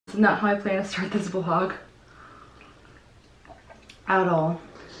This is not how I plan to start this vlog at all.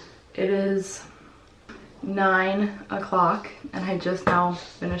 It is 9 o'clock and I just now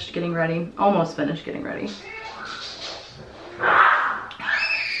finished getting ready, almost finished getting ready.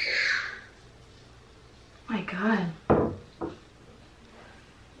 My God.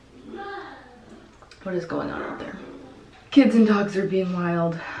 What is going on out there? Kids and dogs are being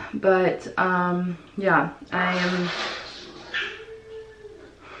wild, but yeah,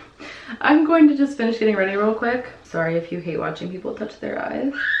 I'm going to just finish getting ready real quick. Sorry if you hate watching people touch their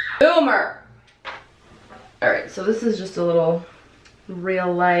eyes. Boomer! Alright, so this is just a little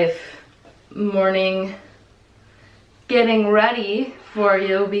real life morning getting ready for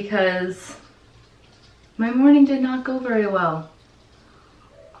you because my morning did not go very well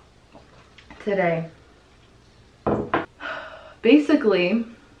today. Basically,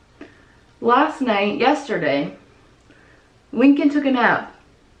 yesterday, Lincoln took a nap.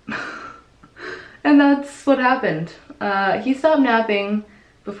 And that's what happened. He stopped napping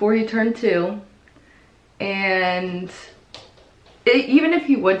before he turned 2. And even if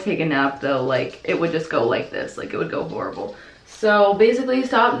he would take a nap though, like it would just go like this, like it would go horrible. So basically he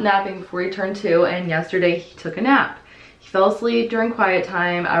stopped napping before he turned 2, and yesterday he took a nap. He fell asleep during quiet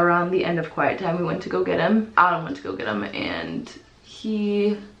time. Around the end of quiet time we went to go get him. Adam went to go get him, and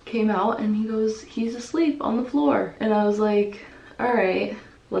he came out and he goes, he's asleep on the floor. And I was like, all right,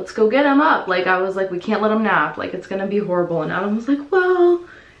 let's go get him up. Like I was like, we can't let him nap, like it's gonna be horrible. And Adam was like, well,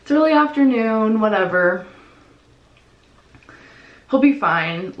 it's early afternoon, whatever. He'll be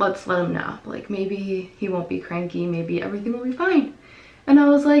fine. Let's let him nap. Like maybe he won't be cranky. Maybe everything will be fine. And I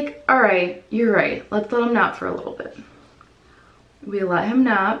was like, all right, you're right. Let's let him nap for a little bit. We let him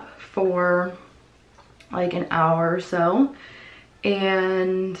nap for like an hour or so.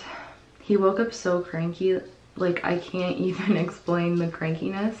 And he woke up so cranky. Like I can't even explain the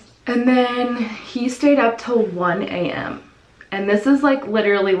crankiness. And then he stayed up till 1 a.m. And this is like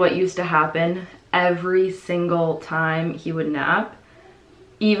literally what used to happen every single time he would nap.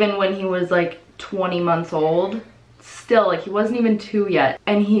 Even when he was like 20 months old, still like he wasn't even 2 yet.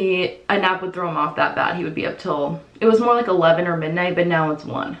 And a nap would throw him off that bad. He would be up till, it was more like 11 or midnight, but now it's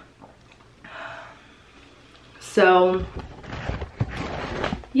 1. So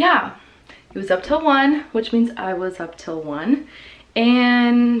yeah, he was up till 1, which means I was up till 1.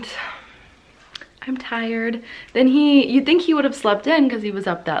 And I'm tired. Then you'd think he would have slept in because he was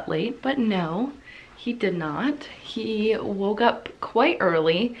up that late, but no, he did not. He woke up quite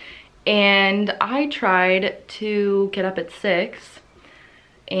early, and I tried to get up at 6,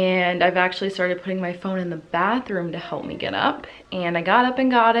 and I've actually started putting my phone in the bathroom to help me get up. And I got up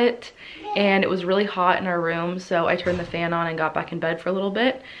and got it, and it was really hot in our room, so I turned the fan on and got back in bed for a little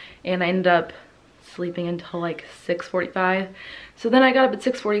bit, and I ended up sleeping until like 6:45. So then I got up at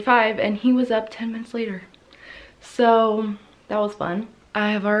 6:45 and he was up 10 minutes later. So that was fun.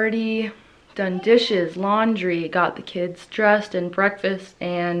 I have already done dishes, laundry, got the kids dressed and breakfast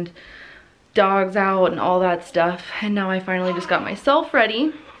and dogs out and all that stuff. And now I finally just got myself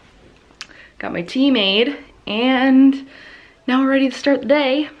ready, got my tea made, and now we're ready to start the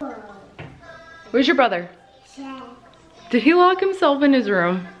day. Where's your brother? Did he lock himself in his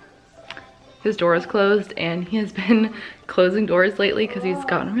room? His door is closed, and he has been closing doors lately because he's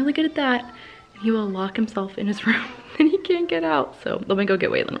gotten really good at that. He will lock himself in his room and he can't get out. So let me go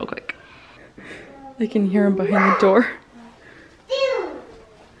get Waylon real quick. I can hear him behind the door.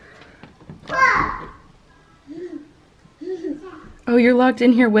 Oh, you're locked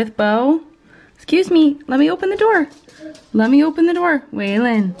in here with Bo? Excuse me, let me open the door. Let me open the door.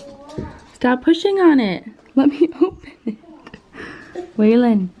 Waylon, stop pushing on it. Let me open it.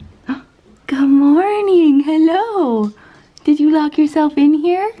 Waylon. Good morning. Hello. Did you lock yourself in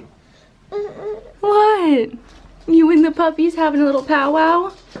here? What? You and the puppies having a little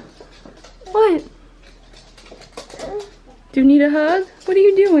powwow? What? Do you need a hug? What are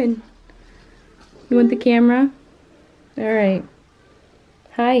you doing? You want the camera? All right.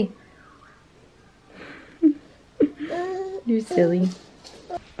 Hi. You're silly.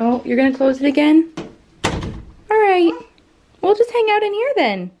 Oh, you're gonna close it again? All right. We'll just hang out in here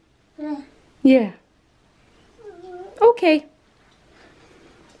then. Yeah. Okay.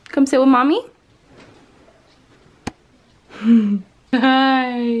 Come sit with mommy.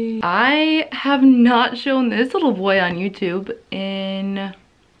 Hi. I have not shown this little boy on YouTube in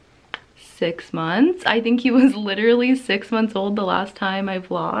 6 months. I think he was literally 6 months old the last time I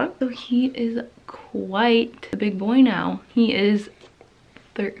vlogged. So he is quite a big boy now. He is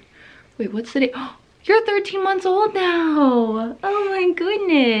wait, what's the date? Oh, you're 13 months old now. Oh my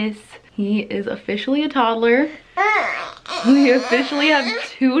goodness. He is officially a toddler. We officially have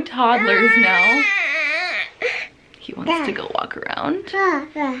 2 toddlers now. He wants to go walk around.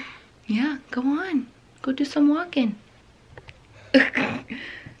 Yeah, go on. Go do some walking.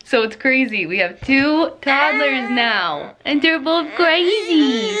 So it's crazy. We have 2 toddlers now. And they're both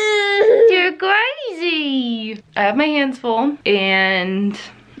crazy. They're crazy. I have my hands full. And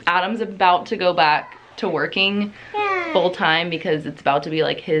Adam's about to go back to working full time because it's about to be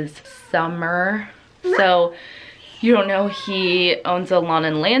like his summer. So you don't know, he owns a lawn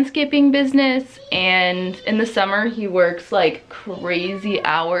and landscaping business, and in the summer he works like crazy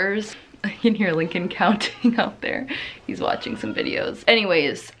hours. I can hear Lincoln counting out there. He's watching some videos.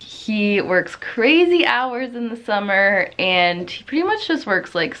 Anyways, he works crazy hours in the summer, and he pretty much just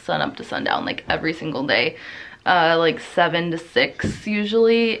works like sun up to sundown, like every single day, like 7 to 6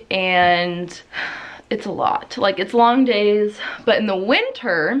 usually, and it's a lot. Like, it's long days, but in the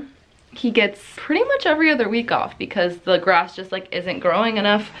winter, he gets pretty much every other week off because the grass just like isn't growing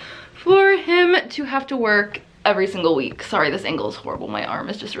enough for him to have to work every single week. Sorry, this angle is horrible. My arm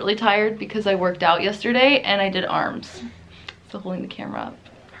is just really tired because I worked out yesterday and I did arms. So holding the camera up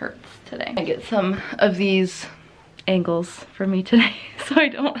hurts today. I get some of these angles for me today so I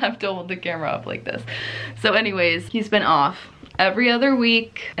don't have to hold the camera up like this. So anyways, he's been off every other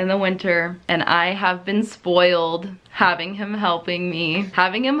week in the winter, and I have been spoiled having him helping me,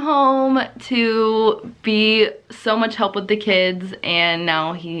 having him home to be so much help with the kids, and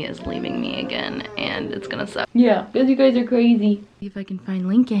now he is leaving me again and it's gonna suck. Yeah, because you guys are crazy. See if I can find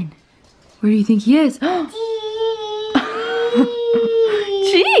Lincoln. Where do you think he is?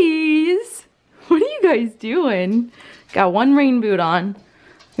 Jeez! What are you guys doing? Got one rain boot on.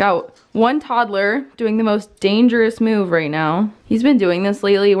 Got one toddler doing the most dangerous move right now. He's been doing this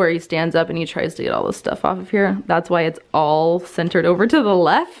lately where he stands up and he tries to get all this stuff off of here. That's why it's all centered over to the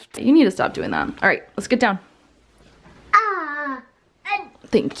left. You need to stop doing that. All right, let's get down.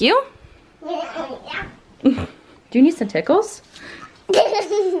 Thank you. Do you need some tickles? Do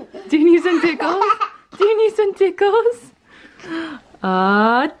you need some tickles? Do you need some tickles?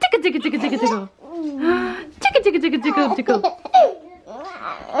 Tickle. Tickle.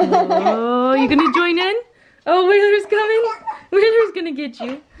 Oh, you gonna join in? Oh, Whaler's coming. Whaler's gonna get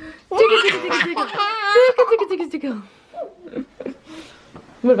you. Tickle.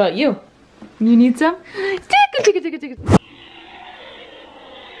 What about you? You need some? Tickle.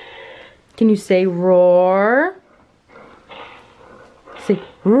 Can you say roar? Say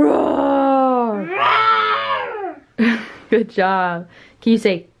roar. Good job. Can you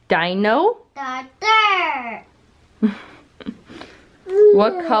say dino?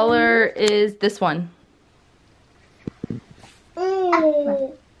 What color is this one?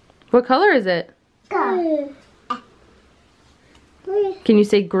 What color is it? Can you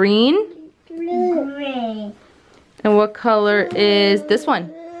say green? Green. And what color is this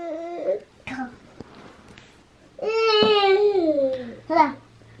one?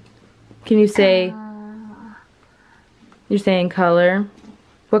 Can you say, you're saying color.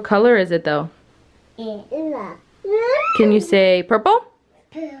 What color is it though? Can you say purple?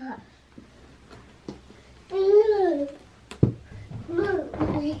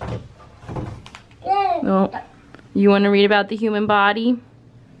 No. You want to read about the human body?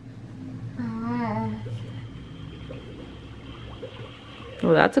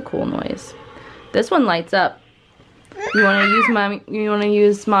 Oh, that's a cool noise. This one lights up. You want to use mommy? You want to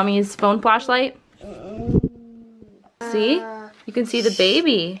use mommy's phone flashlight? See? You can see the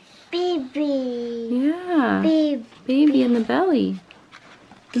baby. Baby. Yeah. Baby. Baby in the belly.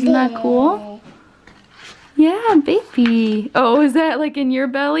 Isn't that cool? Yeah, baby. Oh, is that like in your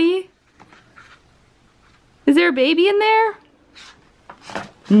belly? Is there a baby in there?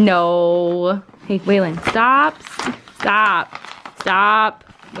 No. Hey, Waylon, stop. Stop. Stop.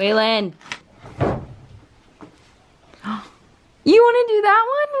 Waylon. You want to do that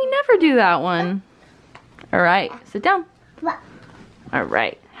one? We never do that one. All right, sit down. All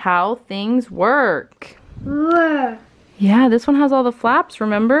right, how things work. Yeah, this one has all the flaps,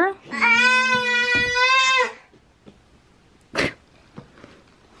 remember?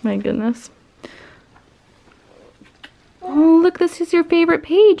 My goodness. Oh, look, this is your favorite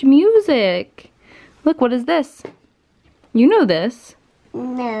page, music. Look, what is this? You know this.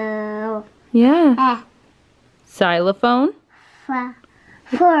 No. Yeah. Xylophone.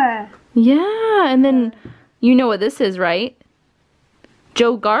 Four. Yeah, and then you know what this is, right?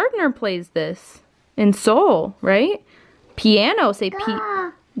 Joe Gardner plays this in Soul, right? Piano, say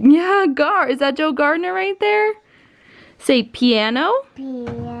Yeah, Is that Joe Gardner right there? Say piano.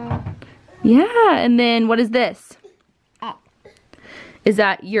 Piano. Yeah, and then what is this? Is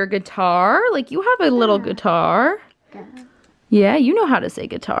that your guitar? Like you have a little guitar. Yeah, you know how to say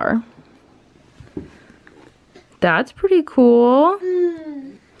guitar. That's pretty cool.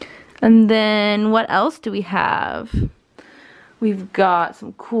 And then what else do we have? We've got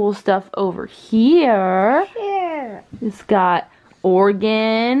some cool stuff over here. It's got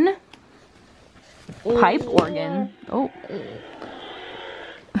organ. Pipe organ. Oh.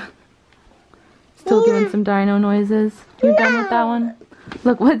 Still doing some dino noises. You done with that one?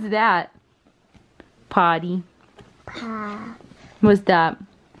 Look, what's that? Potty. What's that?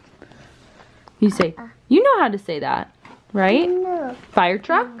 You say, you know how to say that, right? No. Fire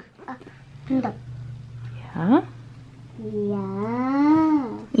truck? No. Yeah.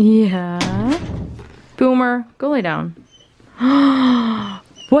 Yeah. Yeah. Boomer, go lay down.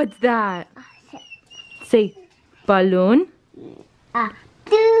 What's that? Say, balloon.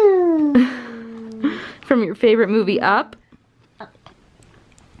 From your favorite movie, Up.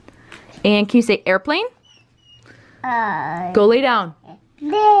 And can you say airplane? Go lay down.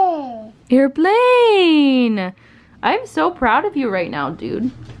 Airplane. I'm so proud of you right now,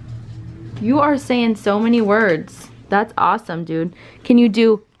 dude. You are saying so many words. That's awesome, dude. Can you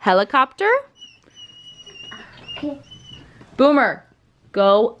do helicopter? Okay. Boomer,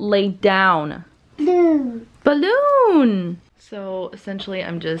 go lay down. Balloon. So essentially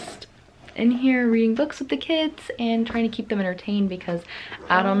I'm just in here reading books with the kids and trying to keep them entertained because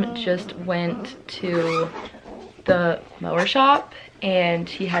Adam just went to the mower shop and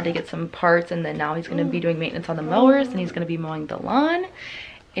he had to get some parts, and then now he's going to be doing maintenance on the mowers and he's going to be mowing the lawn.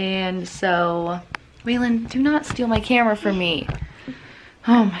 And so, Waylon, do not steal my camera from me.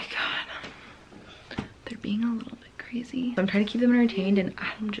 Oh my god. They're being a little bit crazy. So I'm trying to keep them entertained, and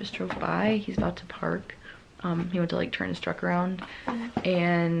Adam just drove by. He's about to park. He went to like turn his truck around,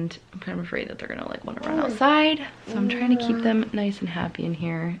 and I'm kind of afraid that they're gonna like want to run outside. So I'm trying to keep them nice and happy in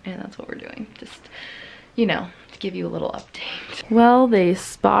here, and that's what we're doing. Just, you know, to give you a little update. Well, they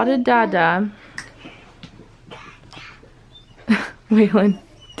spotted Dada. Waylon,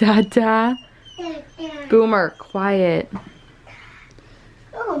 Dada. Boomer, quiet.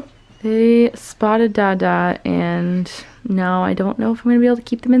 They spotted Dada, and now I don't know if I'm gonna be able to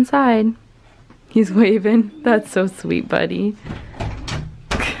keep them inside. He's waving. That's so sweet, buddy.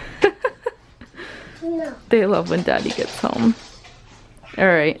 They love when Daddy gets home. All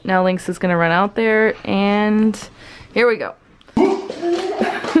right, now Lynx is gonna run out there, and here we go. Oh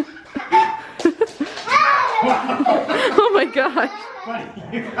my gosh.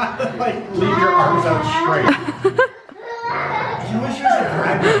 You gotta like leave your arms out straight. You wish you was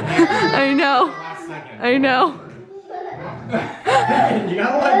grabbing your hand. I know. I know. You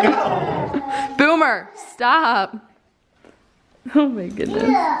gotta let go. Boomer, stop. Oh my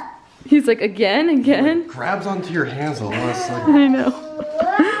goodness. He's like, again? Grabs onto your hands a lot. I know.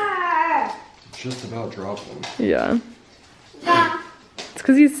 Just about dropped them. Yeah. It's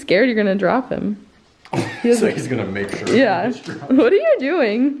because he's scared you're gonna drop him. So he's gonna make sure. Yeah. What are you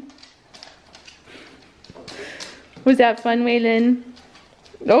doing? Was that fun, Waylon?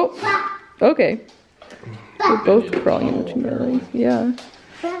 Oh, okay. We're both crawling in between my legs. Yeah.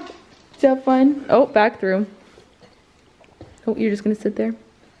 Is that fun? Oh, back through. Oh, you're just gonna sit there?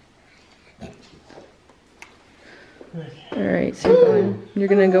 Alright, so you're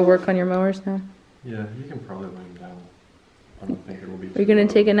gonna go work on your mowers now? Yeah, you can probably lay them down. I don't think it will be. Are you gonna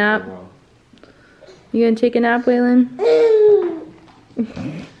take a nap? You gonna take a nap, Waylon?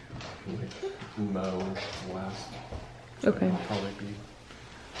 Mow last. Okay. Probably be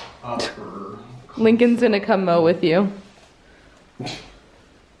upper. Lincoln's gonna come mow with you.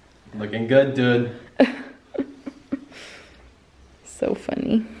 Looking good, dude. So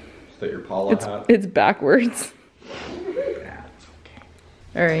funny. Is that your Paula hat? It's backwards. Yeah, it's okay.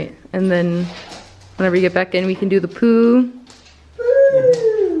 Alright, and then whenever you get back in, we can do the poo.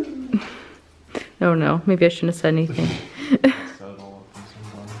 Oh no, maybe I shouldn't have said anything.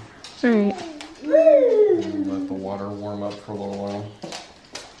 Alright. Let the water warm up for a little while.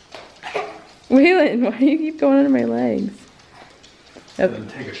 Waylon, why do you keep going under my legs? And then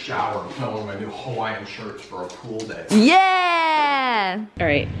take a shower and put on my new Hawaiian shirts for a pool day. Yeah!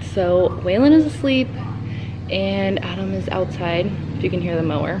 Alright, so Waylon is asleep and Adam is outside, if you can hear the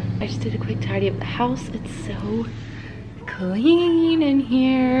mower. I just did a quick tidy of the house. It's so clean in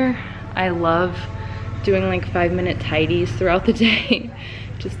here. I love doing like 5-minute tidies throughout the day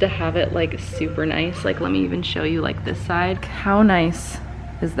just to have it like super nice. Like, let me even show you like this side. How nice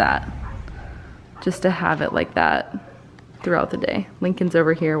is that? Just to have it like that throughout the day. Lincoln's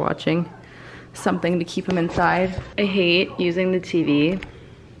over here watching something to keep him inside. I hate using the TV,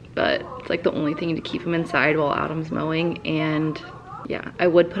 but it's like the only thing to keep him inside while Adam's mowing, and yeah, I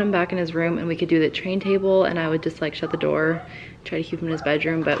would put him back in his room and we could do the train table and I would just like shut the door, try to keep him in his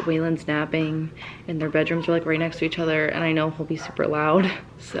bedroom, but Waylon's napping and their bedrooms are like right next to each other and I know he'll be super loud,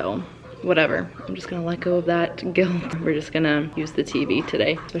 so whatever. I'm just gonna let go of that guilt. We're just gonna use the TV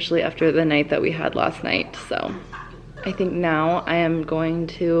today, especially after the night that we had last night, so. I think now I am going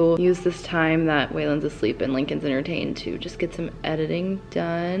to use this time that Waylon's asleep and Lincoln's entertained to just get some editing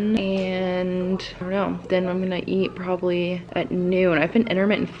done. And I don't know, then I'm gonna eat probably at noon. I've been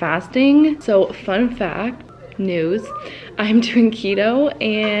intermittent fasting. So fun fact, news, I'm doing keto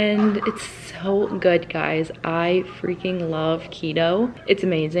and it's so good, guys. I freaking love keto. It's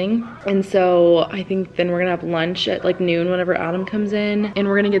amazing. And so I think then we're gonna have lunch at like noon whenever Adam comes in, and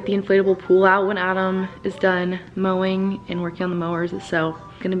we're gonna get the inflatable pool out when Adam is done mowing and working on the mowers. So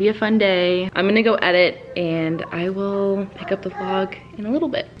it's gonna be a fun day. I'm gonna go edit and I will pick up the vlog in a little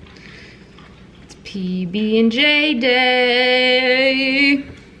bit. It's PB&J day.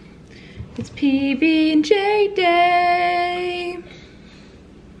 It's PB&J day.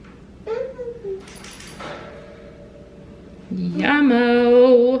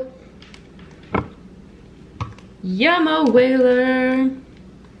 Yummo. Yummo Whaler.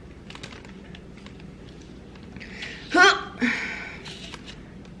 Huh.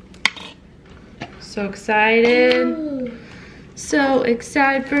 So excited. So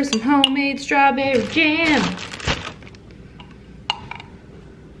excited for some homemade strawberry jam.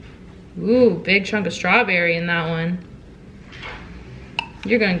 Ooh, big chunk of strawberry in that one.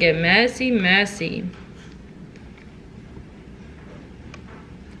 You're gonna get messy, messy.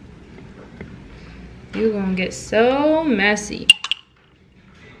 You're gonna get so messy.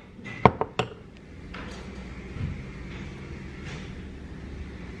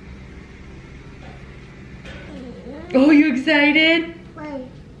 Oh, you excited? Wait.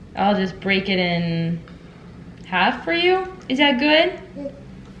 I'll just break it in half for you. Is that good?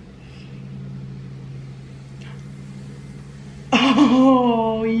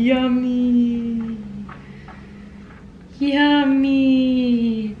 Oh, yummy.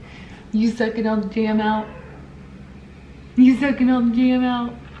 Yummy. You sucking all the jam out? You sucking all the jam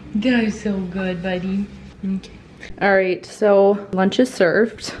out? That is so good, buddy. Okay. All right, so lunch is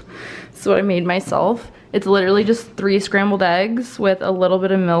served. This is what I made myself. It's literally just 3 scrambled eggs with a little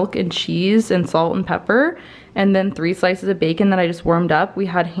bit of milk and cheese and salt and pepper, and then 3 slices of bacon that I just warmed up. We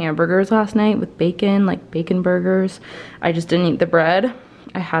had hamburgers last night with bacon, like bacon burgers. I just didn't eat the bread.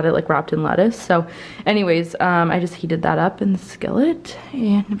 I had it like wrapped in lettuce. So anyways, I just heated that up in the skillet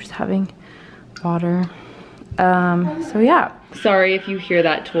and I'm just having water. So yeah, sorry if you hear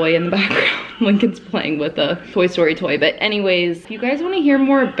that toy in the background. Lincoln's playing with a Toy Story toy. But anyways, if you guys want to hear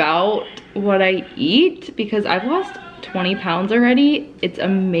more about what I eat, because I've lost 20 pounds already, it's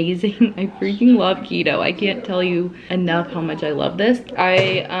amazing. I freaking love keto. I can't tell you enough how much I love this.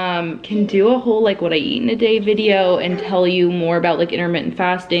 I can do a whole like what I eat in a day video and tell you more about like intermittent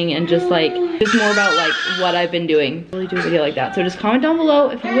fasting and just more about like what I've been doing. Really do a video like that. So just comment down below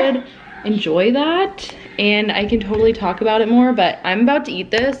if you would enjoy that and I can totally talk about it more. But I'm about to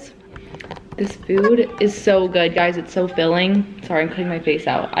eat this. This food is so good, guys. It's so filling. Sorry, I'm cutting my face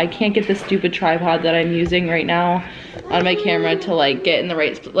out. I can't get this stupid tripod that I'm using right now on my camera to like get in the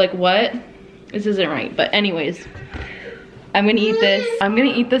right, like what? This isn't right. But anyways, I'm gonna eat this. I'm gonna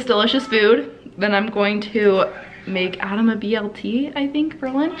eat this delicious food. Then I'm going to make Adam a BLT, I think,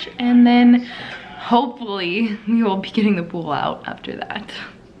 for lunch. And then hopefully we will be getting the pool out after that.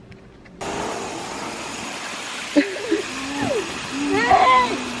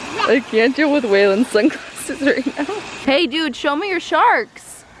 I can't deal with Waylon's sunglasses right now. Hey dude, show me your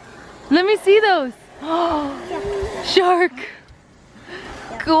sharks. Let me see those. Oh, shark.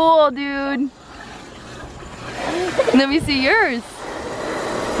 Cool, dude. Let me see yours.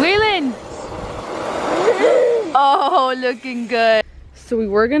 Waylon. Oh, looking good. So we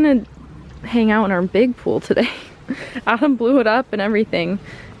were gonna hang out in our big pool today. Adam blew it up and everything,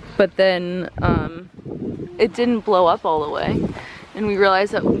 but then it didn't blow up all the way. And we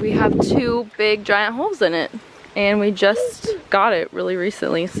realized that we have 2 big giant holes in it. And we just got it really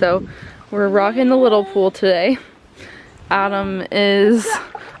recently. So we're rocking the little pool today. Adam is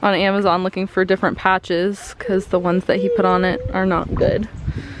on Amazon looking for different patches because the ones that he put on it are not good.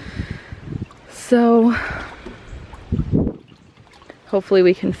 So hopefully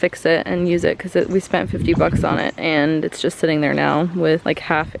we can fix it and use it because we spent 50 bucks on it and it's just sitting there now with like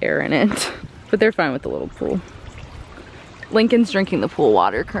half air in it. But they're fine with the little pool. Lincoln's drinking the pool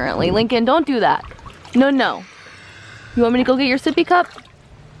water currently. Lincoln, don't do that. No, no. You want me to go get your sippy cup?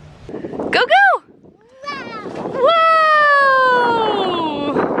 Go, go!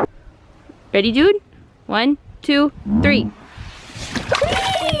 Whoa! Ready, dude? 1, 2, 3.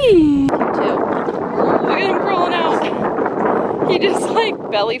 Whee! Too. Look at him crawling out. He just like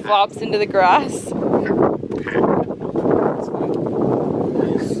belly flops into the grass.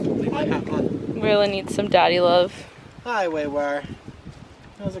 Waylon needs some daddy love. Hi, Waywire.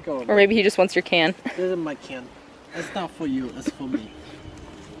 How's it going? Or maybe he just wants your can. This is my can. It's not for you, it's for me.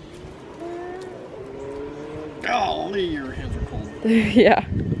 Golly, your hands are cold. Yeah.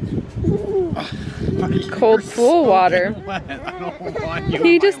 Cold pool water. Wet. I don't want you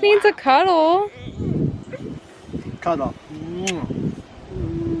He just needs a cuddle. cuddle.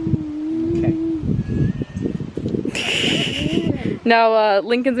 Okay. Now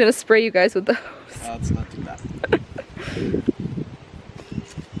Lincoln's gonna spray you guys with the hose. Let's not do that. Maybe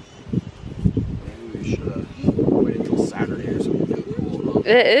we should have waited until Saturday or something to cool off.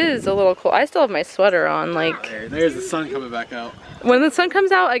 It is a little cold. I still have my sweater on. Like There's the sun coming back out. when the sun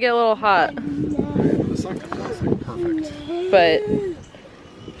comes out, I get a little hot. When the sun comes out, it's like perfect. But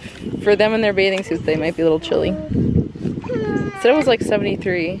for them in their bathing suits, they might be a little chilly. So it was like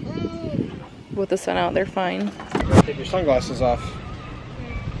 73 with the sun out. They're fine. Take your sunglasses off.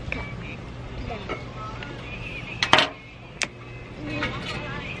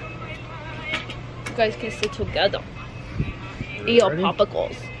 You guys can sit together. Eat your Ready?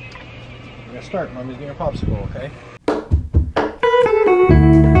 popsicles. We're gonna start. Mommy's getting a popsicle, okay?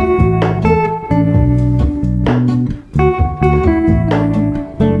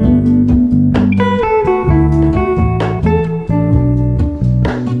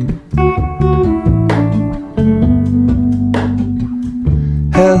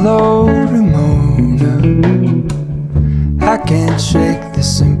 Hello, Ramona. I can't shake the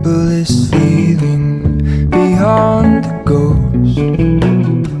simplest feeling beyond the ghost.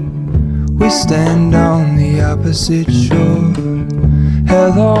 We stand on the opposite shore.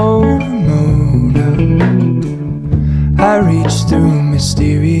 Hello, Ramona. I reach through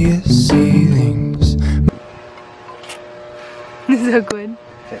mysterious ceilings. So good.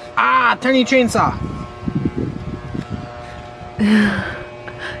 Ah, tiny chainsaw.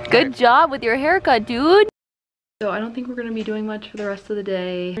 Good job with your haircut, dude. So I don't think we're gonna be doing much for the rest of the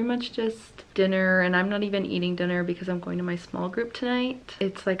day. Pretty much just dinner, and I'm not even eating dinner because I'm going to my small group tonight.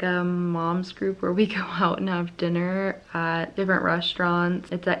 It's like a mom's group where we go out and have dinner at different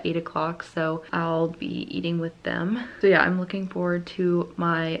restaurants. It's at 8 o'clock, so I'll be eating with them. So yeah, I'm looking forward to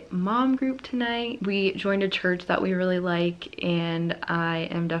my mom group tonight. We joined a church that we really like, and I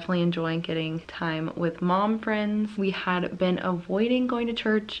am definitely enjoying getting time with mom friends. We had been avoiding going to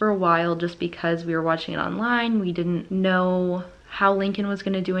church for a while just because we were watching it online. We didn't know how Lincoln was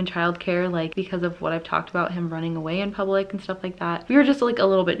going to do in childcare, like because of what I've talked about, him running away in public and stuff like that. We were just like a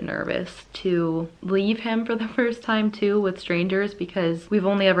little bit nervous to leave him for the first time too with strangers because we've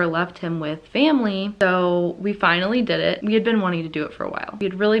only ever left him with family. So we finally did it. We had been wanting to do it for a while. We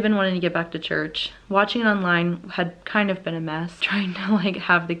had really been wanting to get back to church. Watching it online had kind of been a mess, trying to like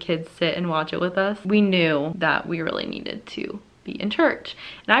have the kids sit and watch it with us. We knew that we really needed to be in church,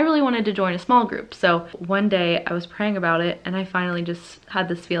 and I really wanted to join a small group. So one day I was praying about it, and I finally just had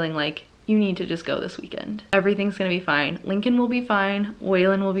this feeling like, you need to just go this weekend. Everything's gonna be fine. Lincoln will be fine.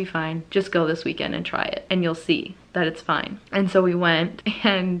 Waylon will be fine. Just go this weekend and try it, and you'll see that it's fine. And so we went,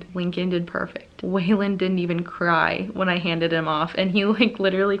 and Lincoln did perfect. Waylon didn't even cry when I handed him off, and he like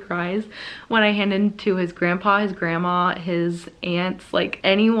literally cries when I hand him to his grandpa, his grandma, his aunts, like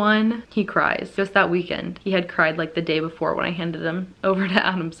anyone, he cries. Just that weekend, he had cried like the day before when I handed him over to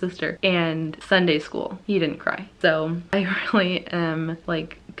Adam's sister, and Sunday school, he didn't cry. So I really am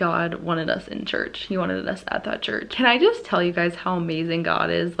like, God wanted us in church. He wanted us at that church. Can I just tell you guys how amazing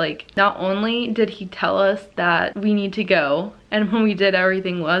God is? Like, not only did he tell us that we need to go, and when we did,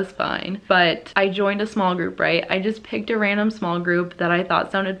 everything was fine, but I joined a small group, right? I just picked a random small group that I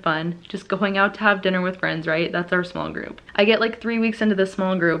thought sounded fun. Just going out to have dinner with friends, right? That's our small group. I get like 3 weeks into this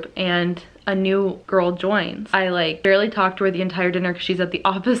small group, and a new girl joins. I like barely talked to her the entire dinner because she's at the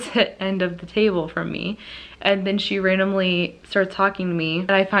opposite end of the table from me. And then she randomly starts talking to me,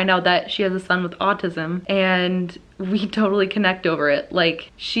 and I find out that she has a son with autism, and we totally connect over it.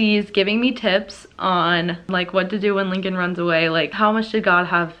 Like, she's giving me tips on like what to do when Lincoln runs away. Like, how much did God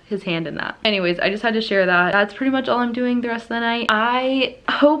have his hand in that? Anyways, I just had to share that. That's pretty much all I'm doing the rest of the night. I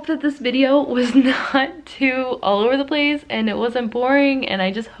hope that this video was not too all over the place and it wasn't boring, and I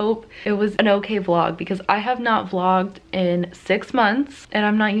just hope it was an okay vlog because I have not vlogged in 6 months and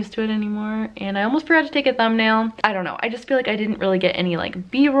I'm not used to it anymore, and I almost forgot to take a thumbnail. I don't know, I just feel like I didn't really get any like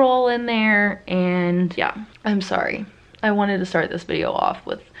B-roll in there, and yeah, I'm sorry. I wanted to start this video off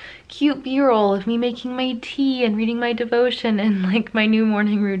with cute b-roll of me making my tea and reading my devotion and like my new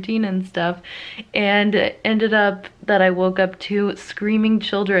morning routine and stuff, and it ended up that I woke up to screaming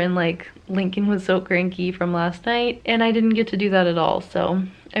children. Like Lincoln was so cranky from last night and I didn't get to do that at all. So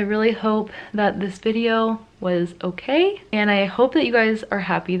I really hope that this video was okay, and I hope that you guys are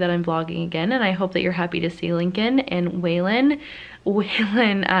happy that I'm vlogging again, and I hope that you're happy to see Lincoln and Waylon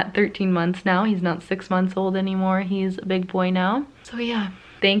at 13 months now. He's not 6 months old anymore. He's a big boy now. So yeah,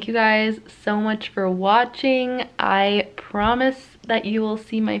 thank you guys so much for watching. I promise that you will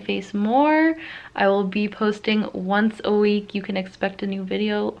see my face more. I will be posting once a week. You can expect a new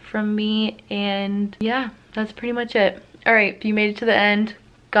video from me, and yeah, that's pretty much it. All right, if you made it to the end,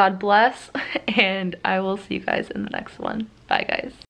 God bless, and I will see you guys in the next one. Bye guys.